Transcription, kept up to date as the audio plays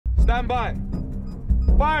Stand by.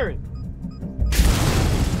 Firing.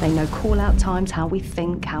 They know call-out times, how we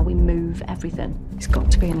think, how we move, everything. He's got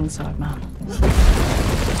to be an inside man. We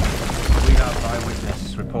have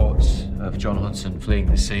eyewitness reports of John Hudson fleeing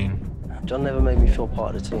the scene. John never made me feel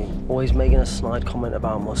part of the team. Always making a snide comment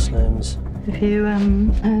about Muslims. Have you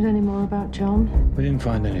heard any more about John? We didn't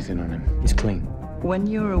find anything on him. He's clean. When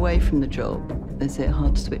you're away from the job, is it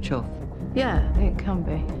hard to switch off? Yeah, it can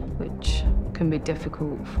be, which can be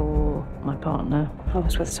difficult for my partner. I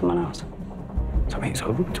was with someone else. So I mean, it's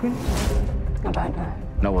over between us? I don't know.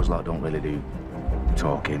 No one's like don't really do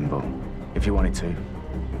talking, but if you wanted to,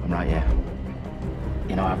 I'm right here.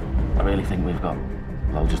 You know, I really think we've got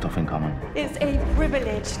loads of stuff in common. It's a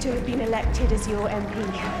privilege to have been elected as your MP.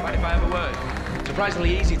 Mind if I have a word?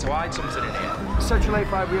 Surprisingly easy to hide something in here. Central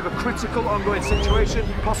A5, we have a critical ongoing situation,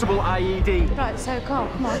 possible IED. Right, so Carl,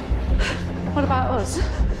 come on. What about us?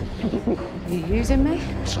 Are you using me?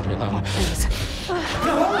 Sorry, Lana. Please.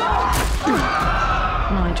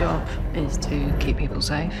 My job is to keep people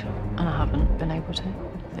safe, and I haven't been able to.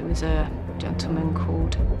 There was a gentleman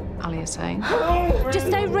called Ali Hussein. Just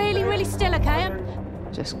stay really, really still, okay?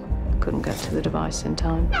 Just couldn't get to the device in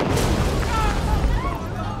time.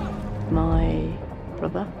 My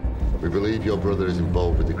brother. We believe your brother is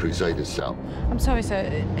involved with the Crusaders cell. I'm sorry,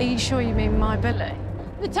 sir. Are you sure you mean my Billy?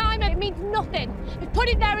 The timer, it means nothing. We've put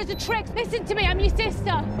it there as a trick. Listen to me, I'm your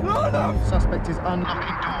sister. Suspect is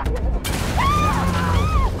unlocking door.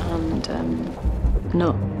 And,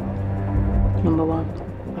 no. Number one,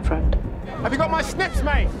 my friend. Have you got my snips,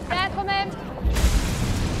 mate? They're coming.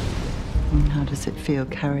 And how does it feel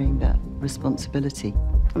carrying that responsibility?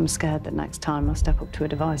 I'm scared that next time I step up to a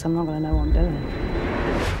device, I'm not going to know what I'm doing.